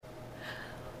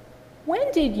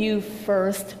When did you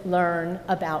first learn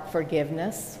about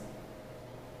forgiveness?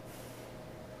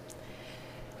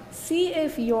 See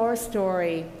if your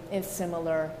story is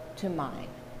similar to mine.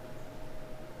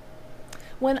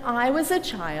 When I was a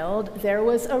child, there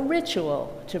was a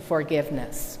ritual to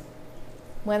forgiveness.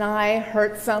 When I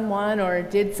hurt someone or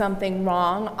did something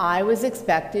wrong, I was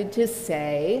expected to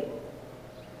say,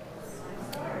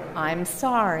 "I'm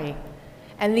sorry."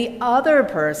 And the other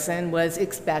person was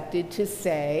expected to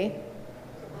say,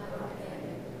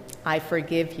 "I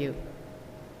forgive you."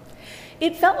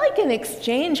 It felt like an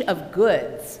exchange of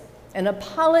goods, an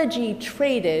apology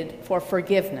traded for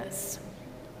forgiveness.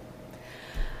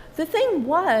 The thing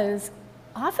was,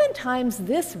 oftentimes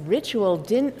this ritual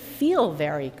didn't feel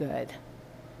very good.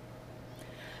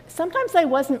 Sometimes I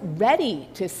wasn't ready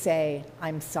to say,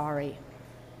 "I'm sorry."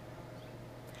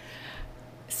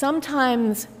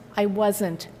 Sometimes I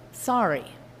wasn't sorry.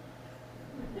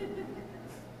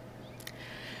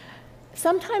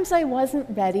 Sometimes I wasn't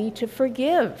ready to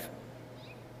forgive.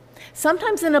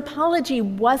 Sometimes an apology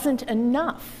wasn't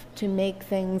enough to make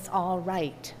things all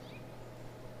right.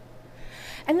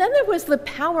 And then there was the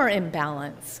power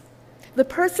imbalance. The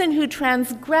person who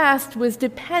transgressed was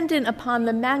dependent upon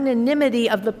the magnanimity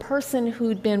of the person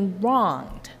who'd been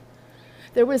wronged.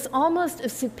 There was almost a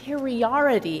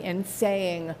superiority in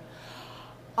saying,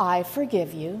 "I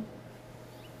forgive you."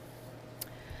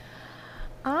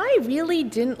 I really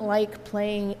didn't like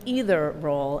playing either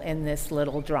role in this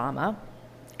little drama,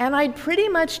 and I'd pretty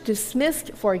much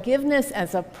dismissed forgiveness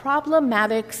as a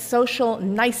problematic social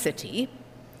nicety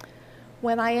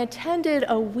when I attended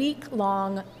a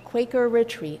week-long Quaker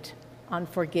retreat on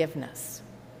forgiveness.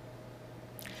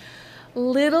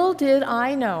 Little did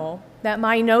I know that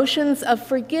my notions of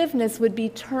forgiveness would be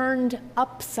turned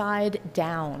upside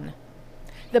down,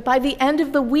 that by the end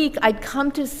of the week, I'd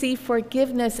come to see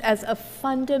forgiveness as a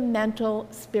fundamental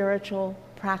spiritual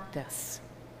practice,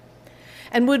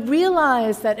 and would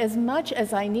realize that as much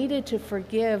as I needed to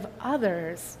forgive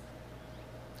others,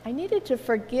 I needed to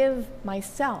forgive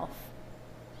myself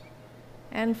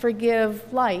and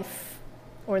forgive life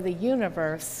or the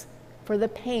universe for the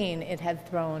pain it had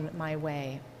thrown my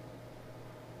way.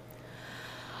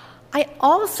 I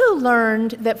also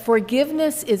learned that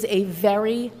forgiveness is a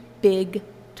very big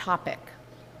topic.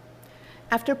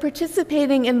 After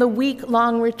participating in the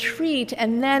week-long retreat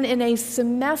and then in a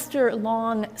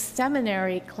semester-long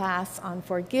seminary class on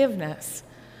forgiveness,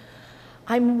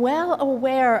 I'm well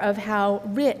aware of how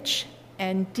rich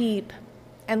and deep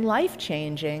and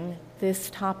life-changing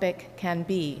this topic can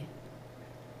be,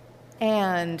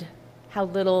 and how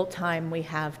little time we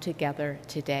have together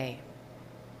today.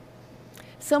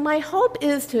 So my hope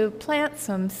is to plant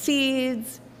some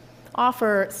seeds,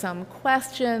 offer some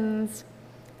questions,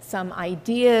 some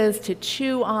ideas to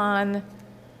chew on,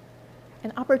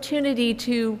 an opportunity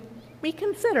to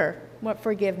reconsider what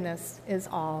forgiveness is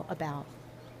all about.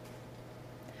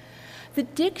 The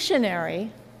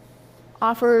dictionary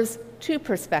offers two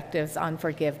perspectives on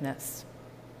forgiveness.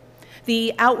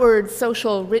 The outward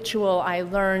social ritual I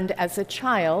learned as a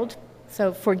child,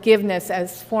 so forgiveness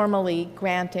as formally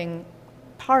granting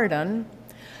pardon,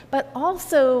 but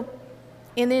also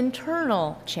an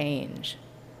internal change.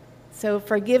 So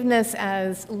forgiveness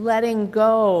as letting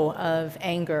go of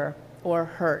anger or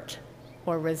hurt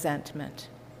or resentment.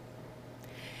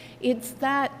 It's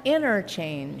that inner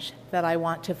change that I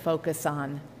want to focus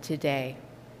on today.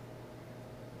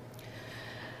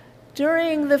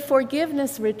 During the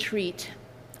forgiveness retreat,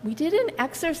 we did an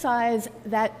exercise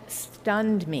that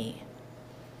stunned me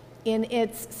in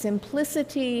its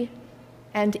simplicity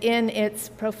and in its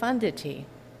profundity.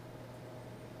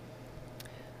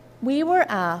 We were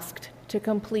asked to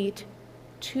complete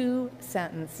 2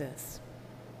 sentences.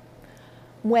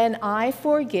 When I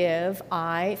forgive,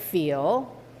 I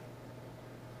feel,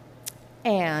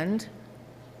 and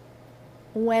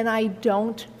when I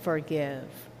don't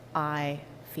forgive, I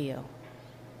feel.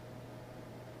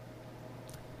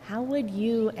 How would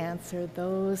you answer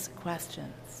those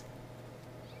questions?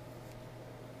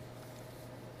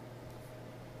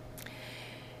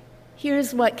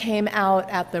 Here's what came out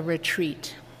at the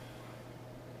retreat.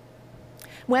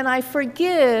 When I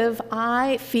forgive,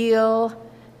 I feel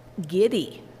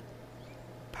giddy,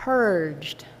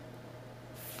 purged,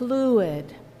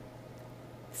 fluid,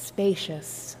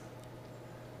 spacious,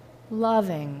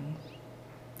 loving,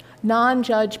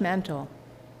 non-judgmental,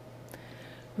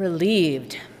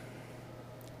 relieved,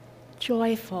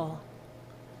 joyful,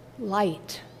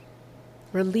 light,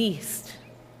 released,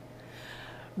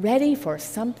 ready for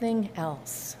something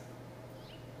else,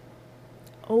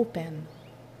 open,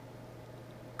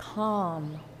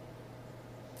 calm,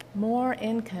 more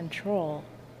in control,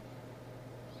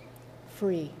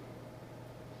 free.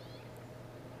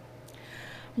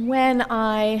 When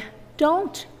I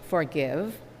don't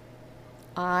forgive,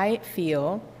 I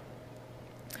feel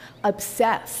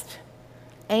obsessed,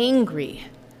 angry,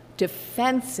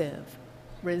 defensive,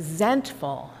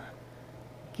 resentful,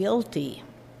 guilty,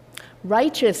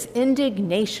 righteous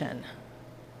indignation,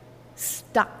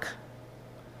 stuck,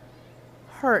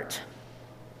 hurt,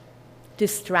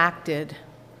 distracted,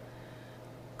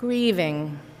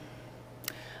 grieving,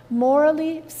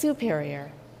 morally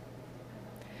superior,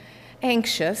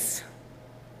 anxious,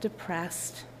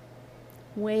 depressed,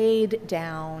 weighed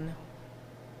down,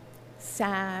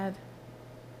 sad,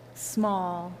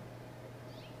 small,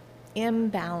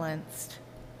 imbalanced,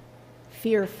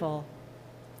 fearful,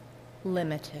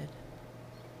 limited.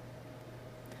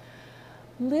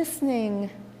 Listening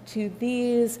to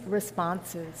these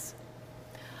responses,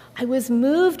 I was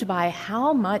moved by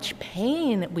how much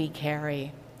pain we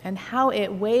carry and how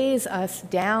it weighs us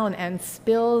down and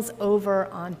spills over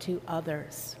onto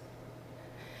others.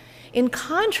 In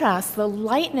contrast, the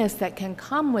lightness that can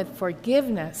come with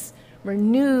forgiveness,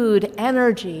 renewed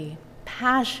energy,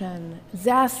 passion,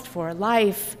 zest for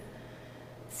life,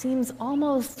 seems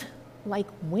almost like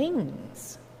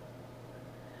wings.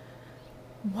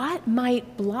 What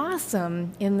might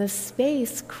blossom in the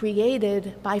space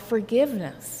created by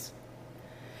forgiveness?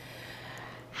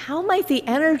 How might the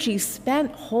energy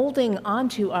spent holding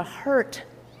onto a hurt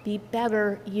be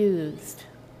better used?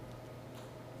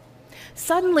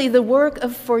 Suddenly, the work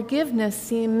of forgiveness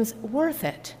seems worth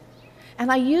it.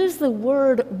 And I use the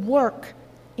word work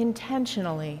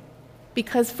intentionally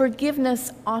because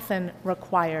forgiveness often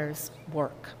requires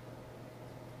work.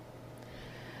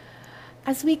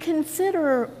 As we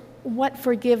consider what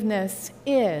forgiveness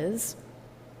is,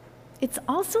 it's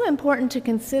also important to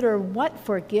consider what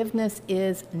forgiveness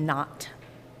is not.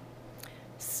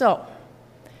 So,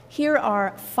 here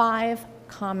are 5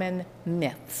 common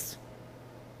myths.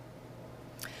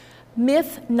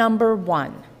 Myth number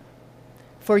 1,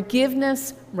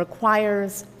 forgiveness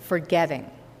requires forgetting.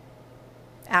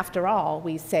 After all,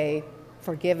 we say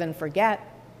forgive and forget.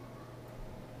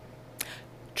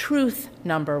 Truth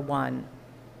number 1,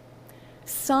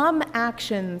 some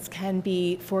actions can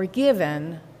be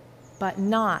forgiven but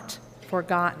not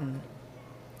forgotten.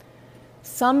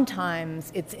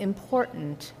 Sometimes it's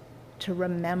important to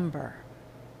remember.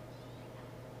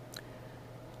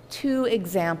 2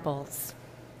 examples.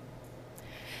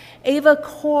 Eva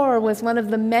Kor was one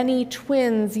of the many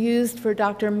twins used for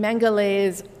Dr.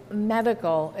 Mengelé's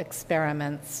medical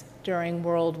experiments during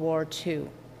World War II.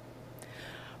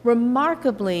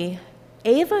 Remarkably,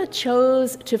 Eva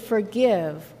chose to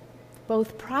forgive,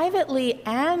 both privately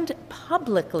and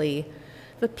publicly,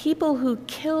 the people who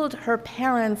killed her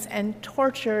parents and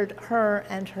tortured her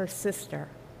and her sister.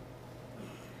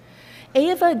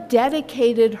 Eva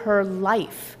dedicated her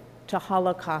life to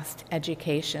Holocaust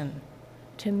education,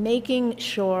 to making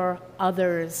sure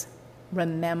others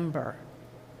remember.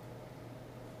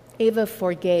 Eva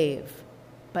forgave,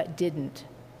 but didn't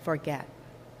forget.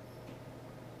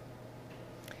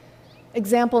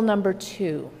 Example number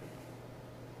 2.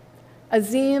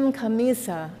 Azim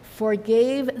Khamisa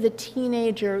forgave the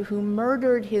teenager who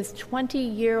murdered his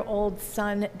 20-year-old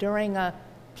son during a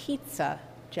pizza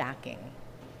jacking.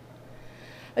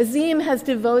 Azim has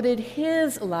devoted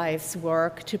his life's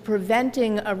work to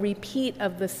preventing a repeat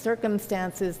of the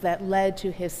circumstances that led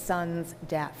to his son's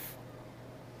death.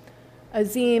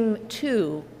 Azim,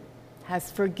 too,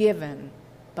 has forgiven,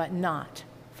 but not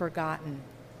forgotten.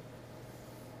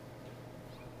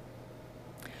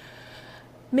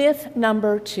 Myth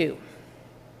number 2.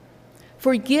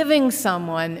 Forgiving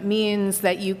someone means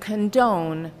that you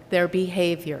condone their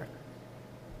behavior.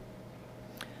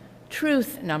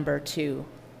 Truth number 2.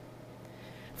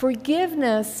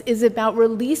 Forgiveness is about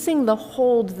releasing the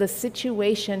hold the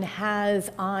situation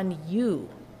has on you.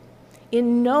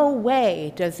 In no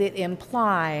way does it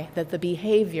imply that the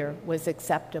behavior was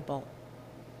acceptable.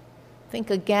 Think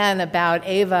again about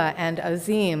Eva and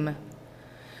Azim.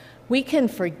 We can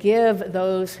forgive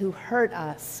those who hurt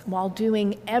us while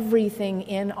doing everything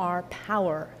in our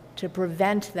power to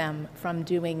prevent them from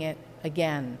doing it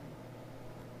again,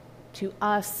 to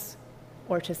us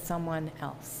or to someone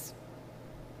else.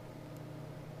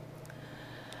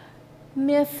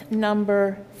 Myth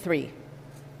number 3.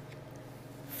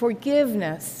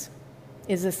 Forgiveness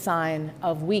is a sign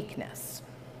of weakness.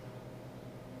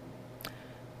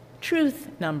 Truth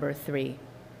number 3.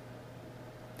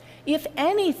 If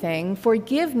anything,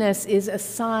 forgiveness is a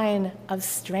sign of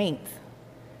strength.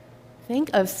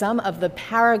 Think of some of the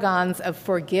paragons of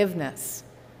forgiveness.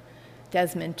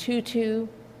 Desmond Tutu,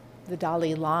 the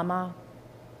Dalai Lama,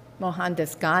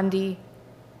 Mohandas Gandhi,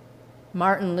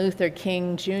 Martin Luther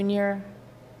King Jr.,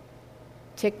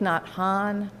 Thich Nhat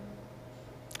Hanh.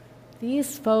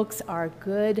 These folks are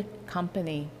good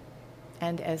company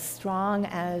and as strong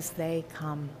as they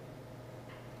come.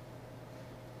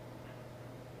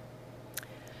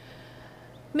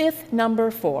 Myth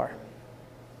number 4.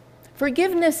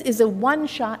 Forgiveness is a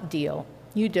one-shot deal.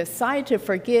 You decide to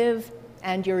forgive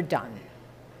and you're done.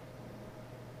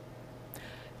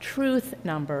 Truth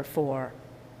number 4.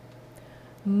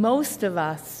 Most of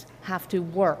us have to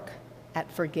work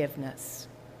at forgiveness.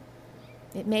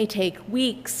 It may take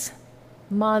weeks,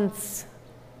 months,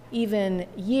 even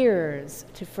years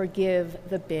to forgive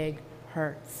the big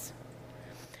hurts.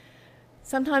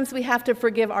 Sometimes we have to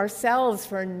forgive ourselves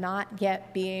for not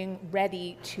yet being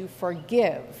ready to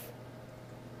forgive,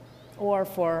 or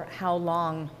for how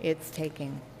long it's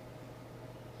taking.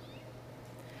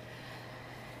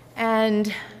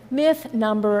 And myth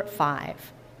number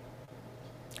 5.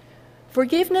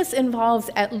 Forgiveness involves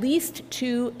at least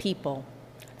 2 people,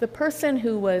 the person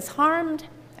who was harmed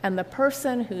and the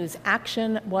person whose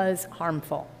action was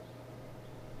harmful.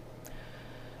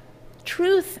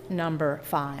 Truth number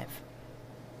 5.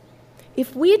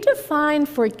 If we define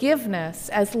forgiveness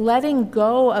as letting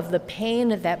go of the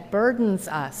pain that burdens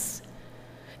us,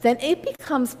 then it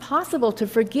becomes possible to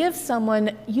forgive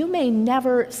someone you may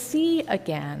never see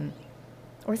again,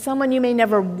 or someone you may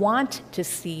never want to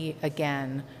see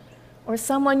again, or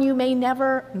someone you may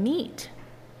never meet.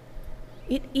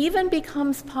 It even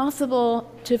becomes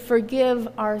possible to forgive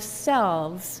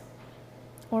ourselves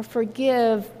or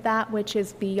forgive that which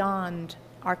is beyond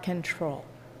our control.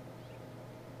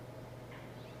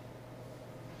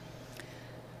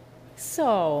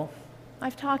 So,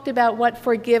 I've talked about what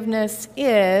forgiveness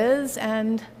is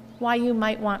and why you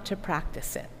might want to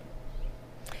practice it.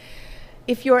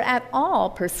 If you're at all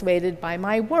persuaded by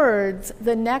my words,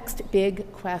 the next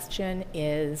big question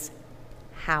is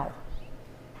how?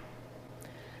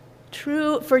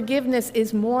 True forgiveness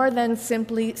is more than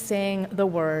simply saying the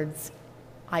words,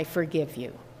 "I forgive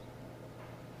you."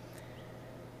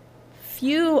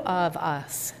 Few of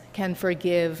us can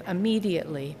forgive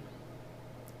immediately.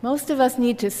 Most of us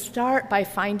need to start by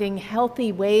finding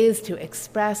healthy ways to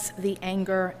express the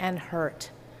anger and hurt,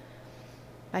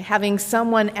 by having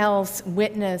someone else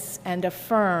witness and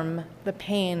affirm the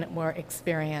pain we're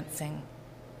experiencing.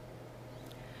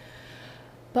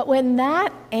 But when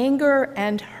that anger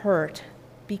and hurt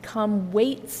become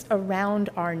weights around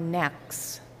our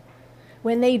necks,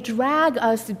 when they drag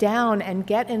us down and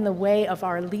get in the way of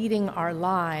our leading our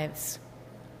lives,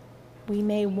 we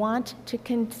may want to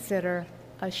consider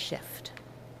a shift.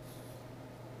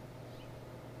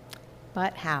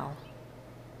 But how?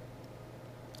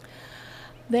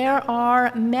 There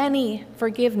are many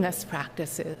forgiveness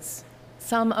practices,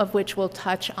 some of which we'll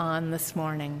touch on this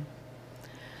morning.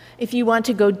 If you want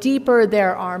to go deeper,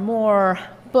 there are more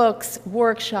books,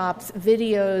 workshops,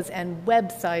 videos, and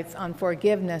websites on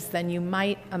forgiveness than you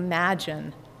might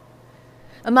imagine.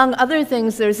 Among other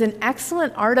things, there's an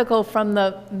excellent article from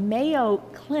the Mayo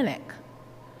Clinic,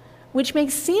 which may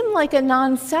seem like a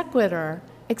non sequitur,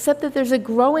 except that there's a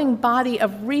growing body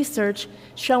of research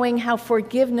showing how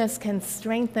forgiveness can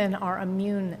strengthen our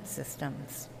immune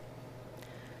systems.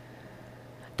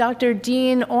 Dr.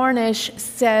 Dean Ornish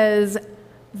says,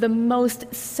 the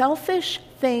most selfish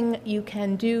thing you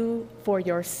can do for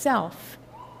yourself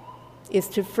is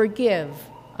to forgive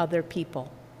other people.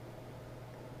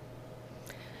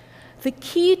 The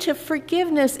key to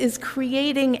forgiveness is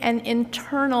creating an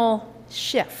internal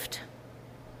shift.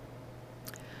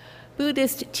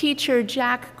 Buddhist teacher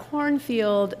Jack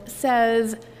Kornfield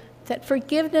says that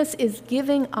forgiveness is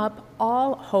giving up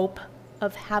all hope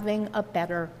of having a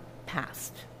better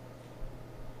past.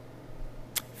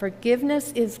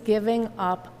 Forgiveness is giving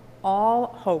up all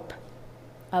hope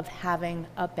of having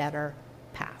a better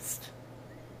past.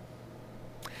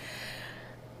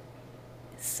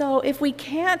 So if we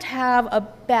can't have a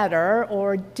better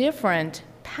or different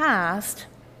past,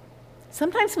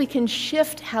 sometimes we can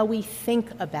shift how we think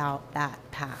about that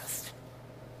past.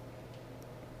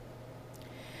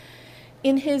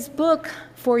 In his book,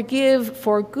 Forgive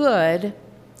for Good,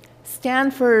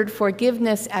 Stanford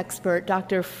forgiveness expert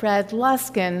Dr. Fred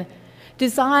Luskin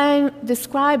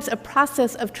describes a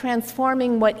process of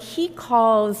transforming what he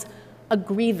calls a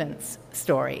grievance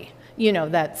story. You know,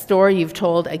 that story you've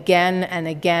told again and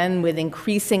again with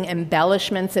increasing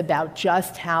embellishments about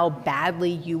just how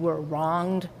badly you were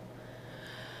wronged.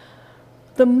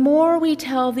 The more we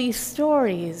tell these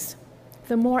stories,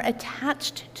 the more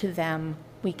attached to them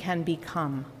we can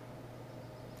become.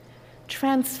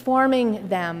 transforming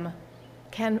them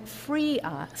can free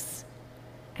us.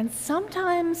 And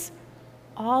sometimes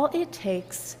all it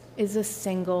takes is a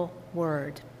single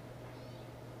word.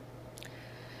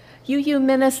 UU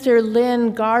minister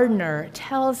Lynn Gardner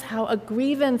tells how a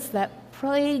grievance that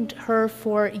plagued her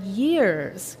for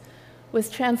years was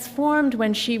transformed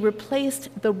when she replaced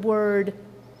the word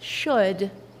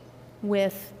should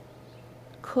with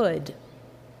could.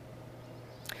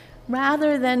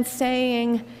 Rather than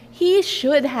saying, he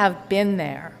should have been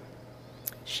there,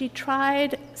 she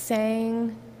tried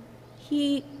saying,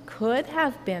 he could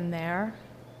have been there.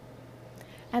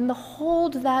 And the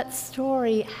hold that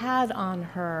story had on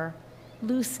her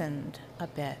loosened a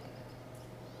bit.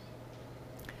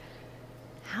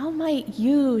 How might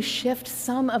you shift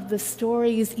some of the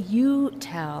stories you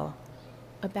tell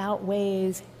about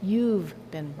ways you've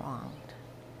been wronged?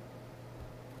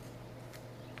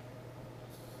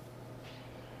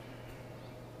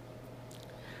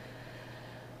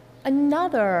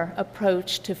 Another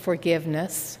approach to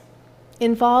forgiveness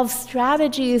involves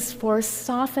strategies for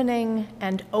softening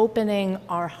and opening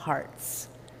our hearts,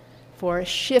 for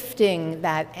shifting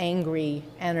that angry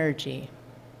energy.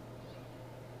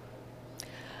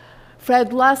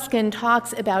 Fred Luskin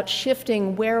talks about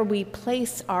shifting where we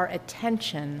place our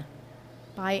attention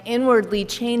by inwardly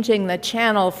changing the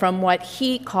channel from what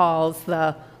he calls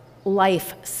the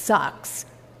life sucks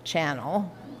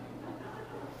channel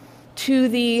to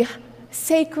the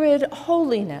sacred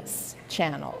holiness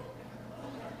channel.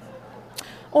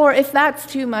 Or if that's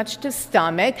too much to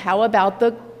stomach, how about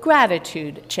the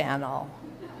gratitude channel?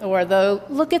 Or the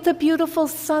look at the beautiful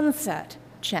sunset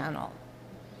channel?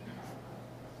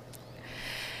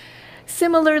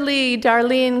 Similarly,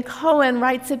 Darlene Cohen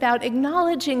writes about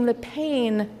acknowledging the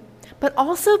pain, but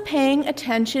also paying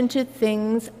attention to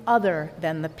things other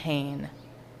than the pain,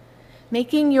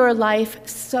 making your life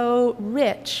so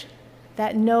rich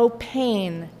that no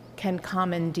pain can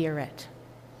commandeer it.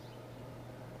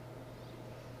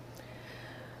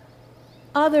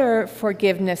 Other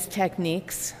forgiveness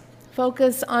techniques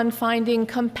focus on finding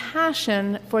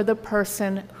compassion for the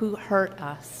person who hurt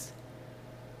us.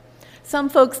 Some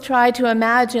folks try to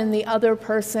imagine the other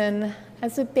person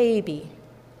as a baby,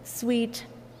 sweet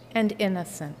and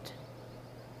innocent.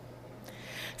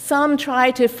 Some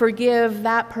try to forgive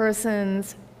that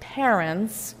person's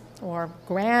parents or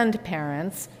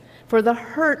grandparents for the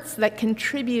hurts that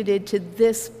contributed to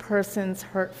this person's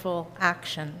hurtful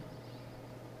action.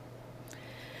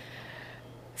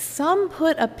 Some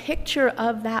put a picture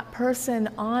of that person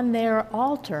on their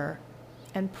altar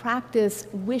and practice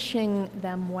wishing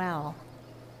them well.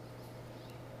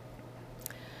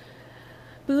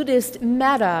 Buddhist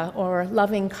metta, or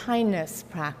loving kindness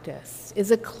practice,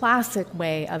 is a classic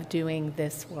way of doing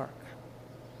this work.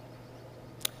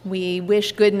 We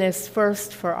wish goodness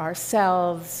first for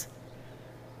ourselves,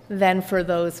 then for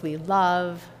those we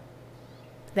love,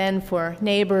 then for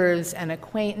neighbors and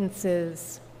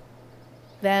acquaintances,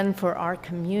 then for our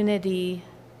community,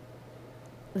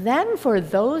 then for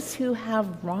those who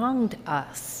have wronged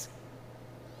us,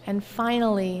 and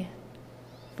finally,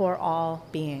 for all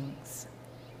beings.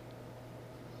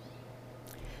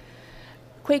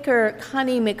 Quaker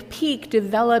Connie McPeak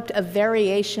developed a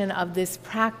variation of this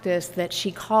practice that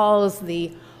she calls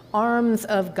the Arms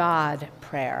of God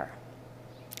prayer.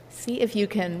 See if you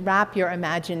can wrap your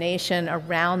imagination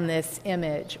around this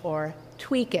image or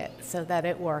tweak it so that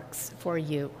it works for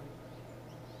you.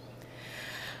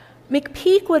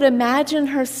 McPeak would imagine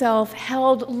herself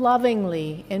held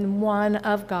lovingly in one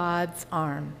of God's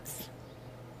arms.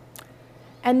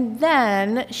 And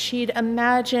then she'd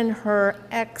imagine her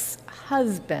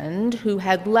ex-husband, who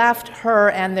had left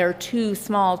her and their 2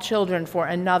 small children for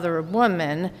another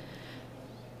woman,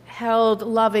 held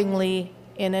lovingly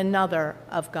in another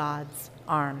of God's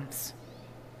arms.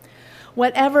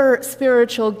 Whatever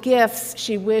spiritual gifts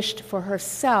she wished for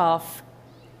herself,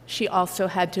 she also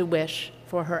had to wish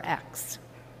for her ex.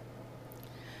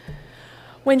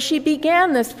 When she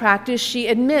began this practice, she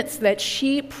admits that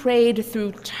she prayed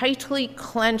through tightly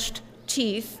clenched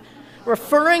teeth,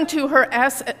 referring to her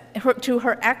ex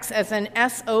as an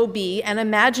SOB and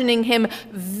imagining him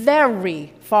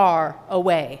very far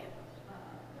away.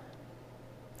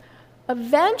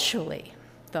 Eventually,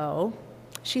 though,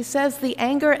 she says the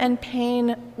anger and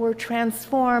pain were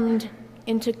transformed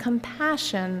into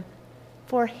compassion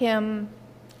for him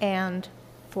and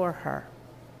for her.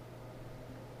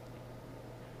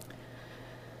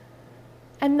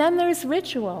 And then there's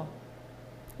ritual.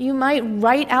 You might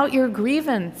write out your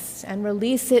grievance and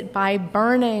release it by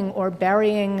burning or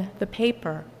burying the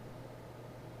paper.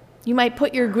 You might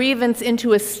put your grievance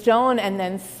into a stone and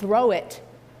then throw it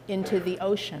into the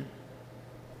ocean.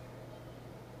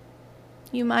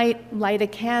 You might light a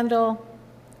candle,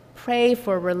 pray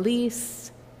for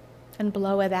release, and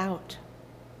blow it out.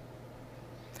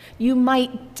 You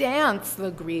might dance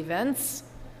the grievance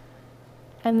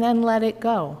and then let it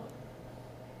go.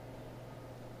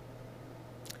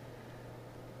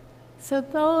 So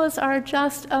those are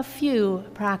just a few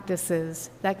practices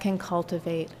that can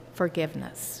cultivate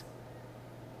forgiveness.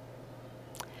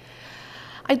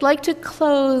 I'd like to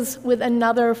close with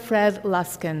another Fred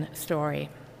Luskin story.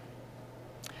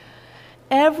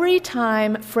 Every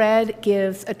time Fred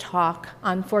gives a talk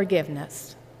on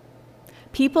forgiveness,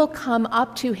 people come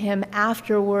up to him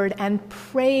afterward and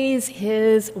praise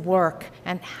his work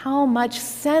and how much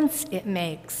sense it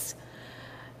makes,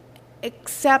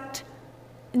 except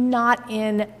not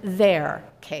in their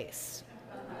case.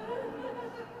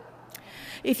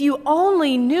 If you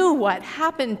only knew what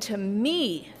happened to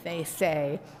me, they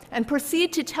say, and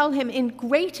proceed to tell him in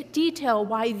great detail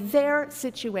why their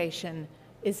situation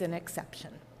is an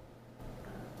exception.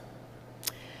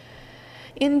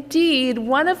 Indeed,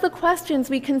 one of the questions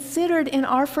we considered in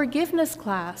our forgiveness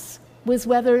class was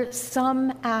whether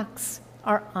some acts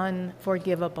are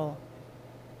unforgivable.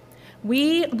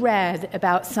 We read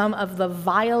about some of the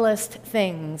vilest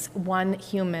things one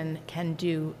human can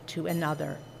do to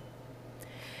another.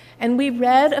 And we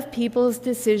read of people's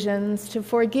decisions to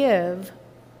forgive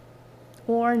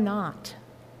or not.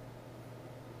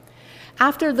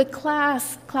 After the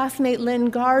class, classmate Lynn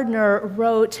Gardner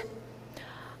wrote,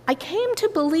 "I came to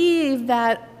believe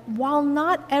that while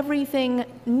not everything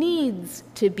needs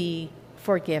to be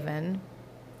forgiven,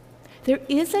 there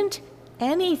isn't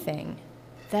anything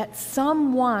that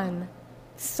someone,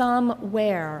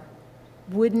 somewhere,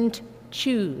 wouldn't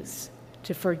choose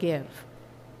to forgive."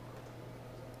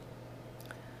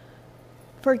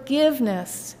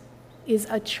 Forgiveness is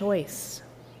a choice.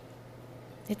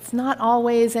 It's not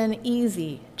always an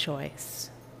easy choice.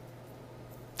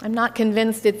 I'm not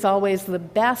convinced it's always the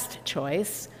best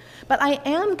choice, but I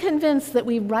am convinced that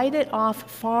we write it off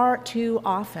far too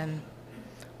often,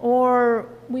 or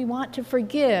we want to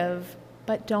forgive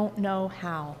but don't know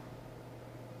how.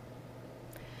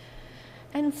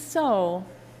 And so,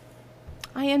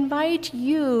 I invite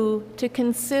you to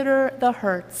consider the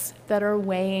hurts that are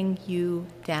weighing you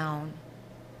down,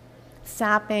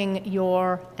 sapping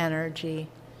your energy,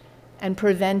 and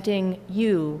preventing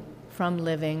you from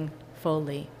living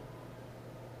fully.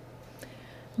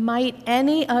 Might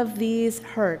any of these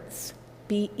hurts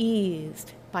be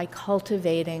eased by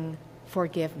cultivating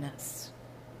forgiveness?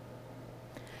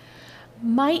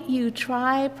 Might you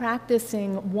try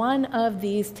practicing one of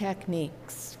these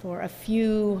techniques for a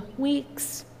few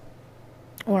weeks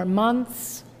or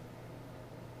months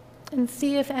and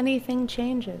see if anything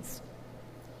changes?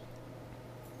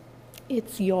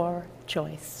 It's your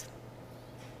choice.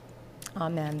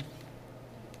 Amen.